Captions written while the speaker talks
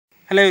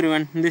Hello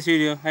everyone, in this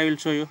video I will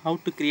show you how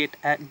to create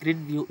a grid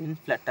view in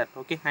Flutter.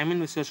 Okay, I'm in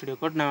Visual Studio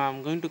Code. Now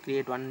I'm going to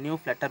create one new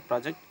Flutter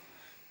project.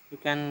 You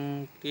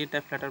can create a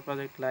Flutter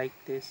project like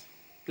this.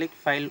 Click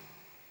File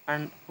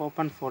and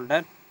Open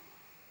Folder.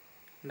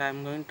 And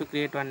I'm going to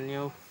create one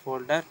new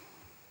folder.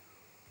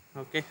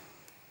 Okay,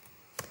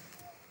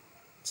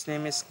 its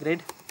name is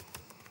Grid.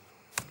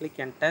 Click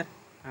Enter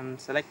and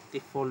select the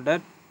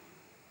folder.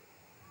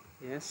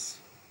 Yes.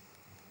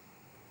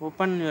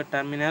 Open your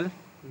terminal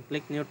and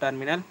click New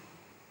Terminal.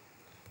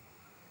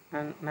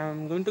 And now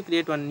I'm going to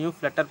create one new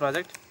Flutter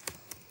project.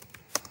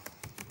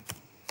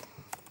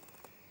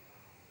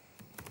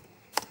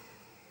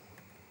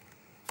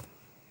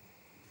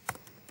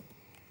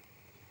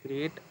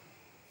 Create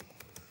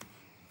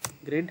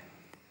grid.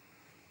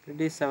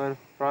 Grid is our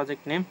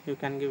project name. You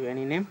can give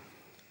any name.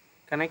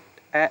 Connect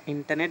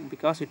internet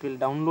because it will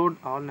download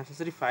all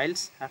necessary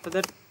files. After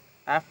that,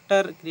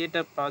 after create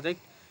a project,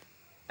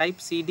 type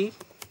cd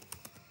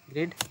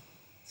grid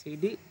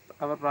cd.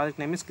 Our project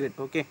name is grid.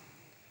 Okay.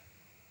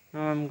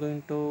 Now I'm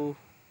going to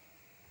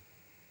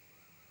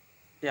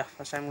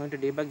first I'm going to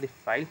debug the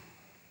file.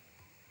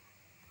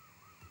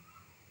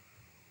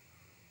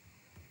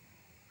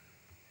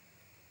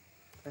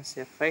 Press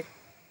F5.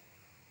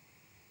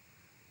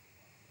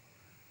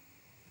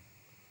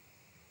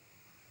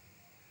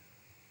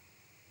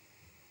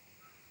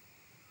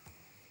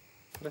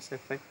 Press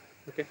F5.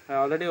 Okay, I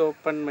already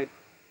opened my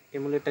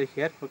emulator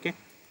here. Okay,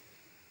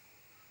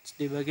 it's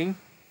debugging.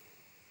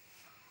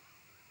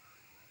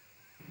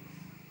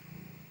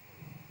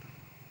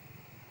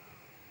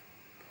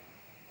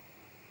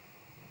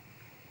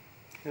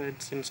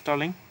 It's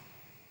installing.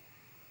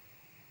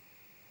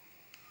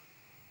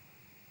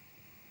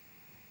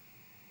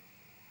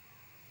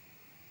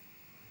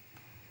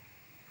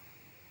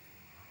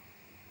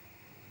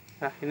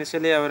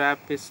 Initially our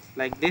app is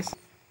like this.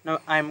 Now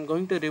I am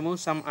going to remove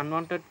some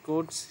unwanted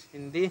codes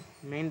in the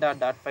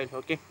main.dot file.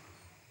 Okay.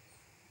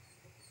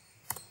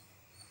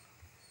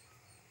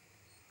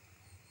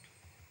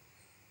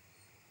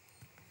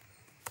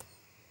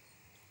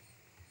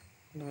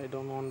 No, I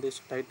don't want this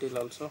title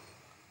also.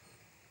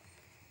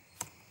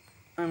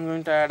 I'm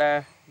going to add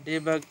a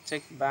debug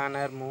check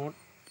banner mode.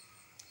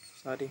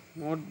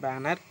 Mode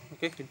banner.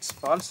 Okay, it's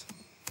false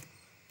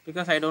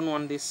because I don't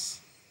want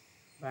this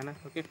banner.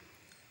 Okay.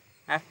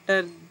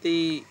 After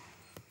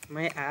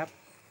my app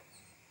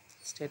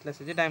stateless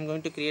widget, I am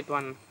going to create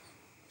one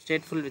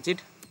stateful widget.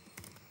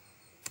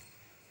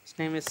 Its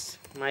name is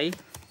my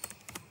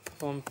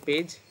home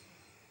page.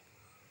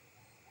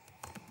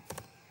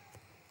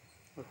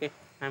 Okay,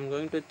 I am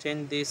going to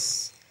change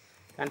this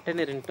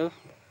container into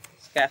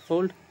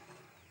scaffold.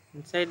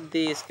 Inside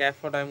the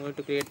scaffold, I am going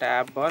to create a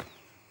AppBar.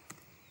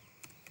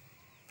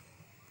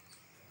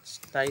 Its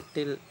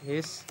title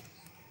is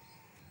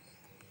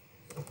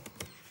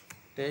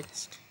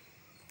text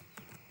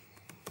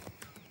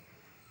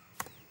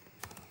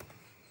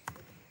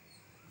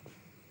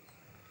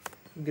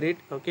grid.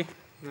 Okay,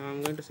 now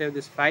I'm going to save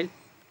this file.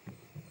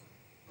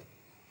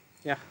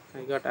 I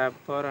got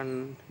AppBar,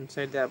 and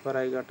inside the AppBar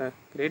I got a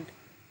grid.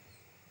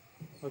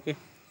 Okay,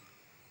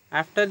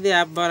 after the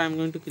AppBar I'm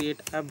going to create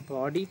a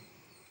body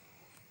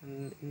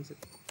and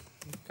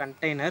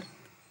container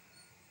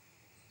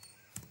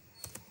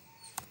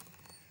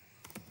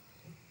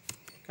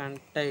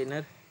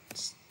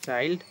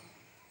child.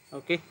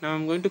 Okay, now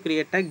I'm going to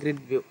create a grid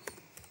view.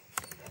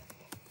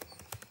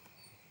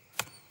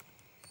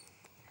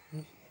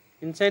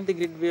 Inside the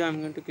grid view,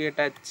 I'm going to create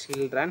a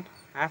children.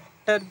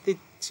 After the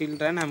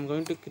children, I'm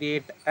going to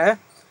create a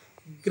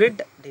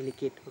grid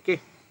delegate. Okay.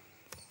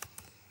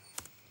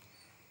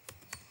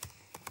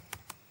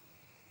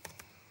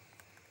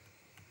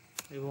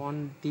 I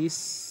want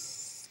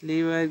this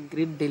lever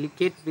grid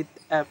delegate with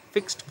a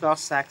fixed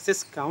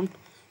cross-axis count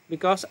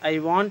because I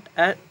want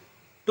a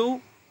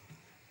two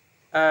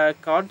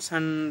cards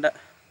and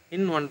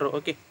in one row.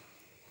 Okay.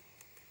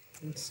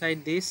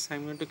 Inside this,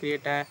 I'm going to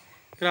create a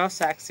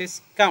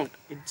cross-axis count.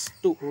 It's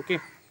 2. Okay.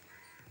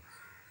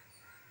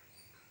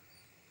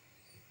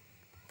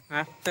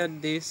 After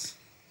this,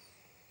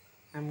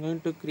 I'm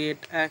going to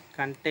create a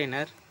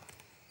container.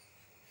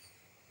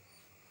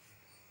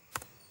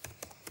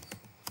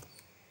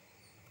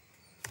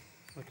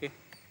 Okay.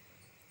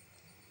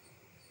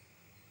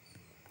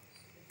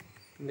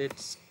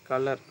 Let's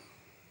color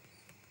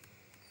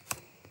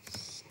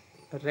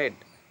red.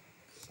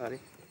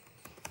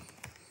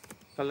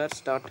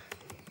 Colors dot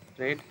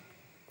red.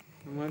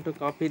 I'm going to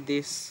copy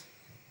this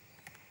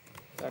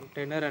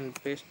container and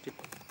paste it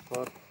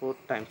for 4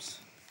 times.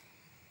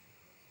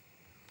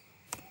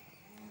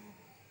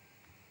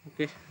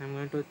 Okay, I'm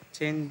going to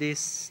change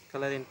this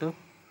color into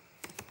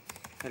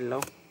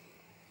yellow.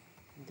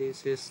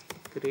 This is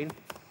green.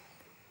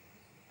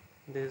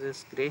 This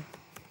is gray.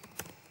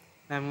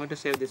 I'm going to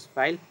save this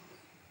file.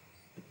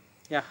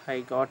 I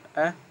got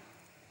a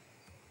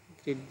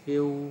grid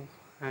view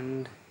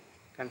and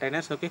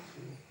containers. Okay,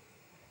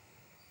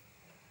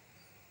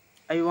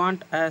 I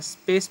want a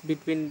space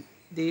between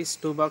these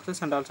two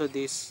boxes and also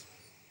these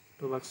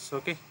two boxes.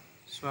 Okay,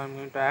 so I'm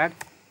going to add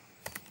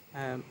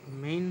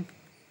main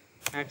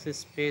axis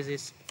space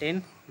is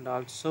 10, and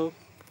also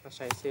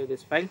first I save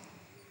this file.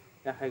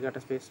 Yeah, I got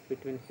a space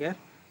between here.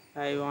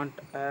 I want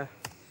a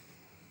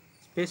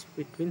space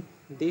between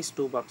these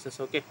two boxes.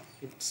 Okay,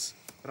 its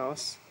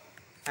cross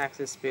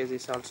axis space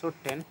is also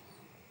 10.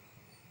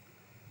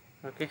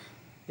 Okay,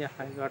 yeah,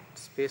 I got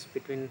space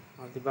between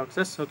all the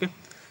boxes. Okay,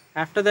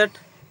 after that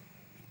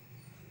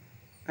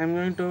I'm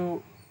going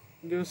to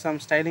give some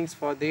stylings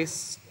for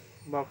these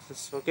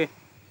boxes. Okay,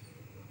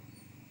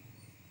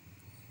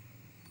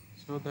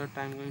 so that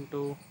I'm going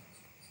to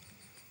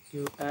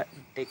give a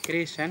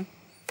decoration,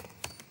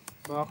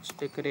 box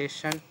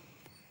decoration.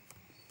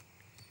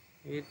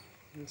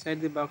 Inside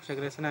the box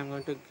decoration I'm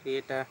going to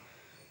create a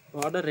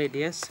border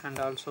radius, and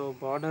also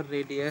border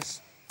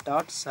radius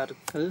dot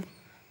circle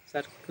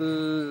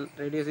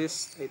radius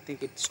is, I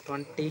think it's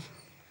 20.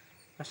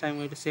 First I'm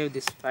going to save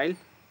this file.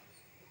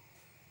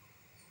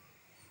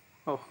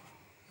 Oh,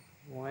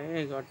 why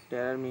I got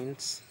error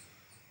means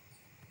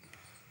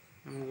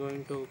I'm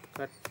going to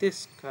cut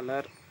this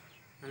color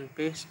and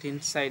paste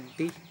inside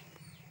the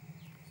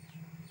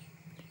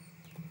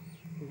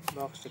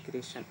box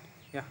decoration.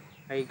 Yeah,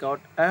 I got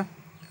a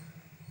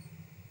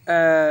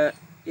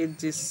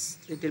it is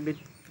little bit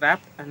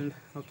crap, and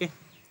okay,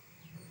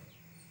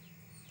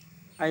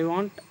 I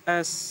want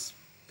a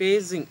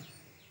spacing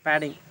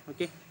padding.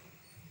 Okay,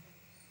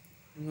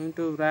 I'm going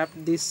to wrap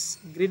this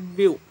grid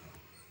view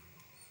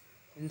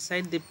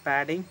inside the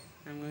padding.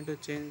 I'm going to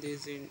change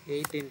this in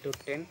 8 into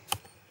 10.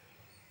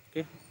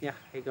 Okay, yeah,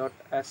 I got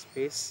a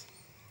space.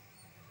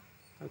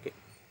 Okay,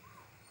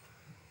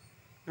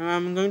 now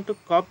I'm going to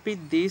copy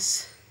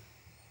this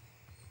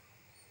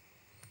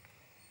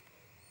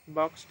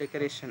box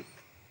decoration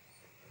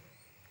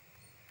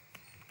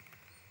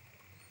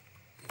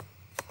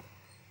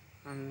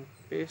and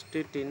paste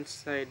it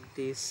inside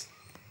this.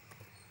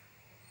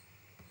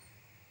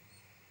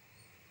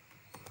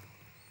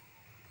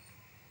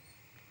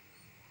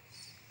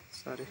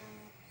 Sorry.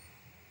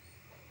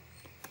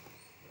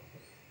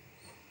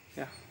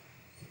 Yeah,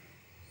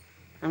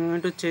 I'm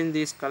going to change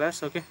these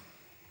colors. Okay,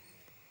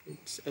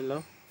 it's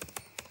yellow,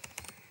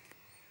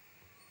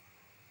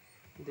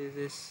 this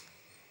is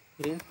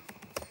green,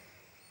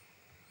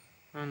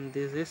 and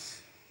this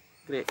is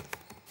gray.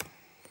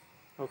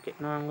 Okay,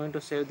 now I'm going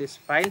to save this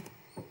file.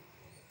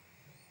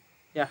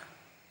 Yeah,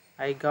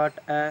 I got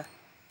a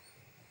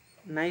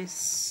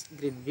nice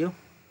grid view.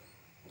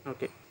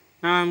 Okay,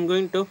 now I'm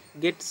going to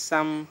get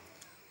some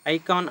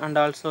icon and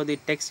also the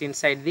text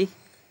inside the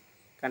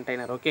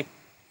container. Okay,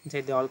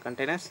 inside the all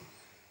containers.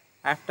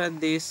 After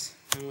this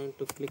I'm going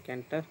to click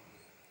enter,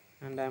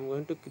 and I'm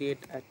going to create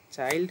a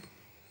child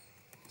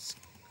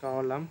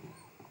column.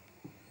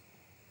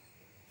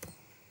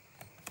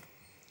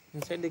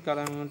 Inside the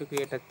column I'm going to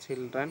create a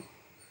children.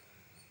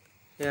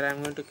 Here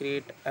I'm going to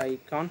create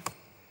icon.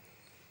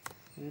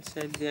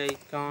 Inside the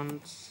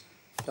icons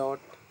dot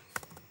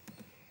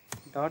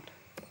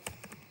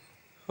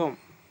home.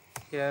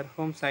 Here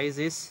home size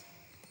is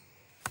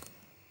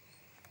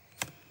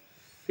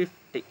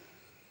 50.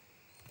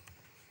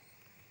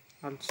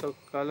 Also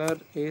color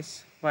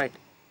is white.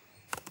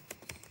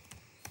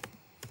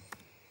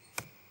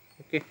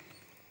 Okay,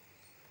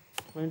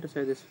 I'm going to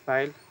save this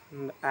file,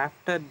 and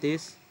after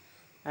this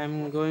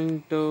I'm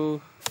going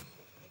to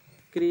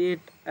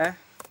create a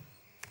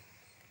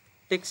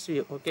text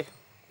view. Okay,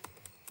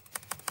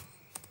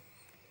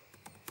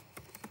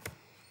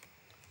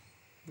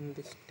 in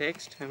this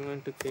text I'm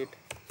going to create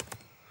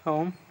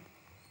home,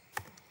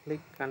 click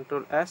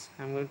Ctrl S.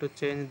 I'm going to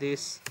change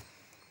this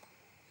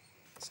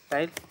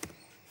style,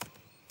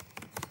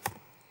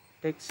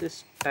 text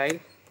style.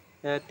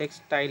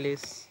 Text style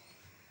is,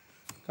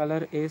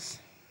 color is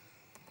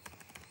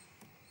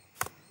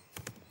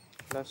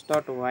plus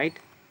dot white,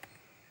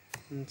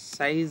 and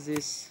size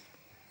is,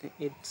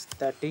 it's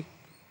 30.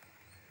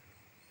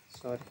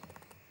 Sorry,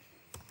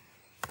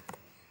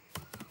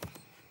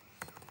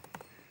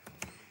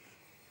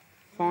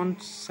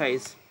 font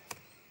size,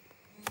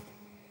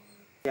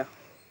 yeah,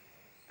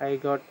 I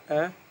got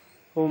a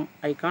home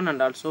icon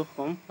and also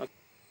home. Okay.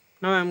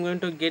 Now I'm going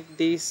to get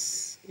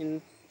this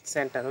in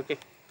center. Okay,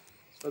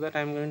 so that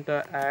I'm going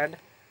to add,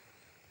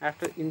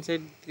 after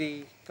inside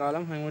the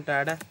column I'm going to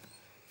add a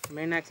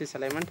main axis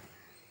alignment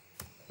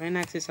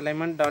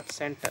dot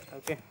center.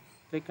 Okay,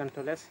 click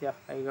Ctrl S. Yeah,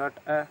 I got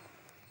a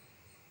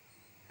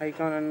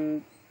icon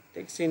and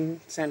text in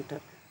center.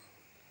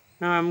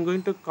 Now I'm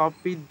going to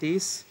copy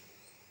this.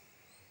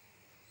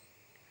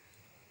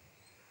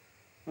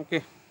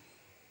 Okay,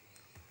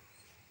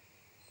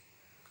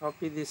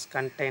 copy this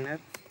container,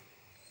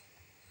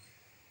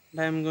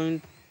 and I'm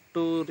going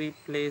to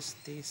replace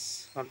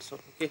this also.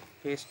 Okay,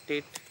 paste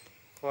it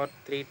for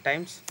 3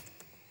 times,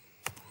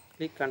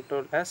 click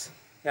Ctrl S.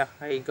 Yeah,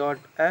 I got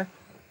a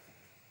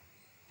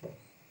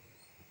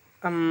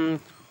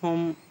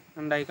home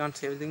and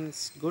icons, everything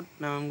is good.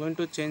 Now I'm going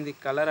to change the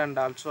color and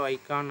also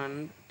icon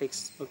and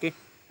text. Okay,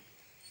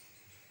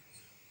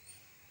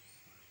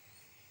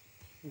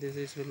 this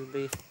is will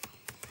be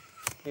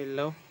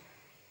yellow,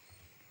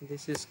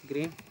 this is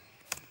green,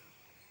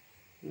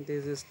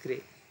 this is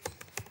gray.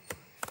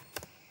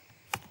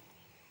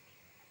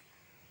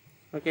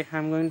 Okay,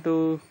 I'm going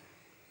to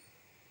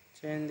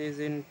change this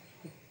in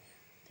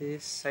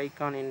this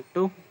icon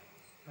into,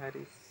 where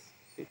is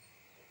it?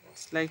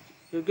 It's like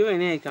you give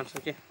any icons.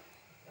 Okay,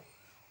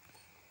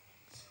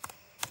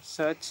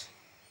 search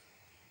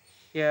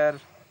here,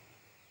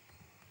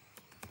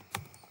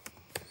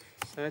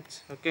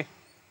 search. Okay,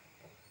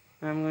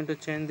 I'm going to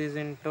change this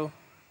into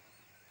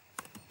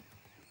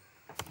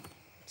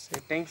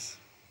settings,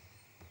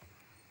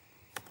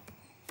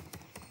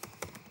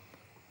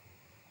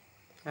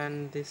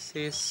 and this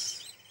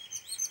is,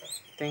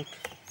 I think,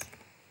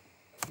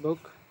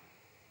 book.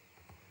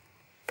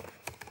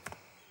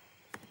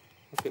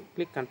 Okay,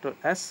 click Ctrl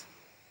S.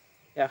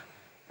 Yeah,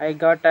 I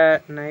got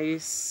a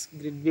nice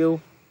grid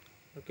view.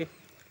 Okay,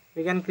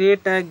 you can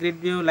create a grid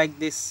view like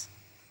this.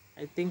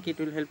 I think it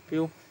will help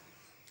you.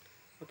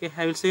 Okay,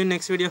 I will see you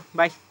next video.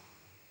 Bye.